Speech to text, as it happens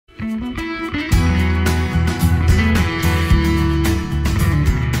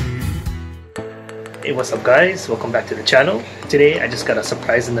Hey, what's up guys? Welcome back to the channel. Today I just got a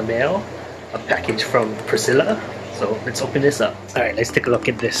surprise in the mail, a package from Priscilla. So let's open this up. Alright, let's take a look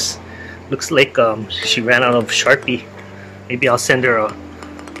at this. Looks like she ran out of Sharpie. Maybe I'll send her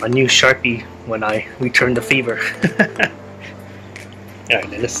a new Sharpie when I return the favor. Alright,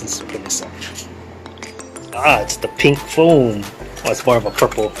 let's open this up. Ah, it's the pink foam. Oh, it's more of a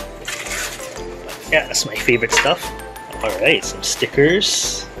purple. Yeah, that's my favorite stuff. Alright, some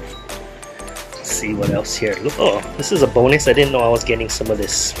stickers. Let's see what else here. Look, oh, this is a bonus. I didn't know I was getting some of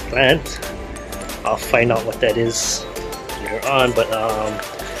this plant. I'll find out what that is later on, but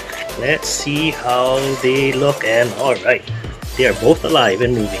let's see how they look. And alright, they are both alive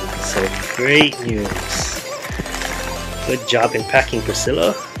and moving, so great news. Good job in packing,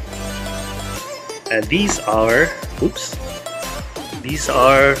 Priscilla. And these are, oops, these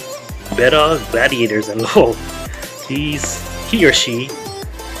are Betta gladiators, and oh, he or she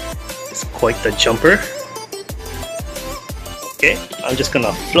is quite the jumper. Okay, I'm just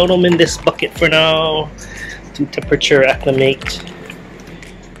gonna float them in this bucket for now to temperature acclimate.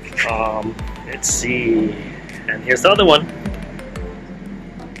 Let's see, and here's the other one.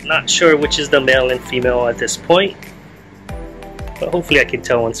 Not sure which is the male and female at this point, but hopefully I can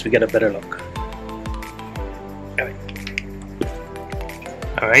tell once we get a better look.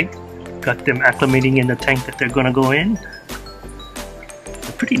 Alright, got them acclimating in the tank that they're gonna go in.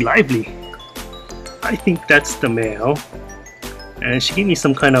 They're pretty lively. I think that's the male. And she gave me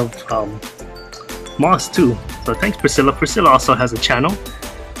some kind of moss too. So thanks, Priscilla. Priscilla also has a channel.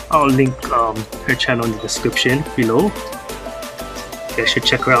 I'll link her channel in the description below. You guys should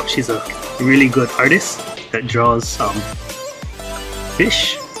check her out. She's a really good artist that draws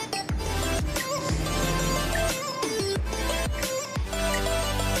fish.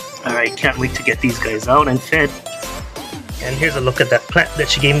 Alright, can't wait to get these guys out and fed. And here's a look at that plant that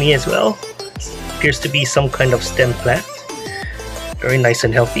she gave me as well. Appears to be some kind of stem plant. Very nice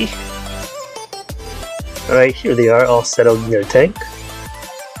and healthy. Alright, here they are all settled in their tank.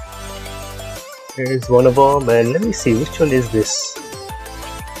 Here's one of them, and let me see, which one is this?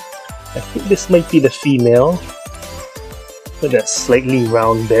 I think this might be the female with that slightly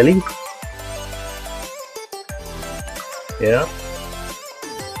round belly. Yeah.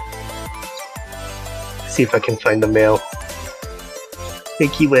 See if I can find the male. I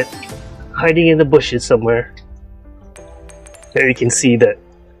think he went hiding in the bushes somewhere. There you can see that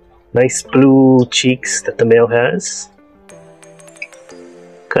nice blue cheeks that the male has.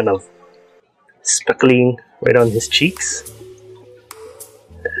 Kind of speckling right on his cheeks.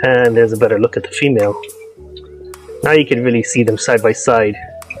 And there's a better look at the female. Now you can really see them side by side,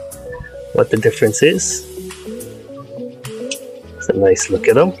 what the difference is. It's a nice look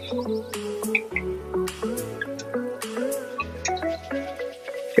at them.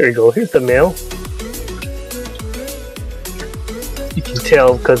 Here we go, here's the male. You can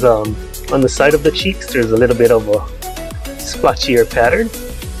tell because on the side of the cheeks there's a little bit of a splotchier pattern.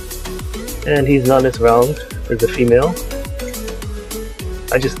 And he's not as round as the female.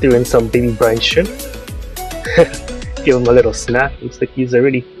 I just threw in some baby brine shrimp. Give him a little snack. Looks like he's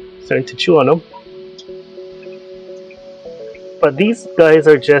already starting to chew on them. But these guys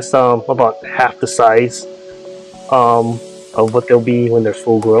are just about half the size of what they'll be when they're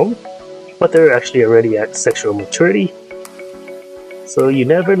full grown, but they're actually already at sexual maturity, so you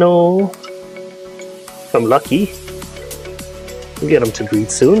never know. If I'm lucky, we'll get them to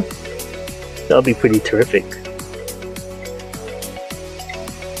breed soon. That'll be pretty terrific.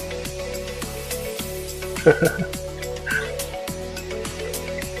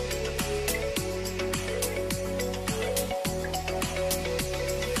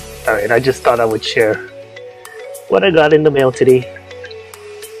 Alright, I just thought I would share what I got in the mail today.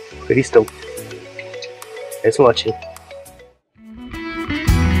 Pretty stoked. Thanks for watching.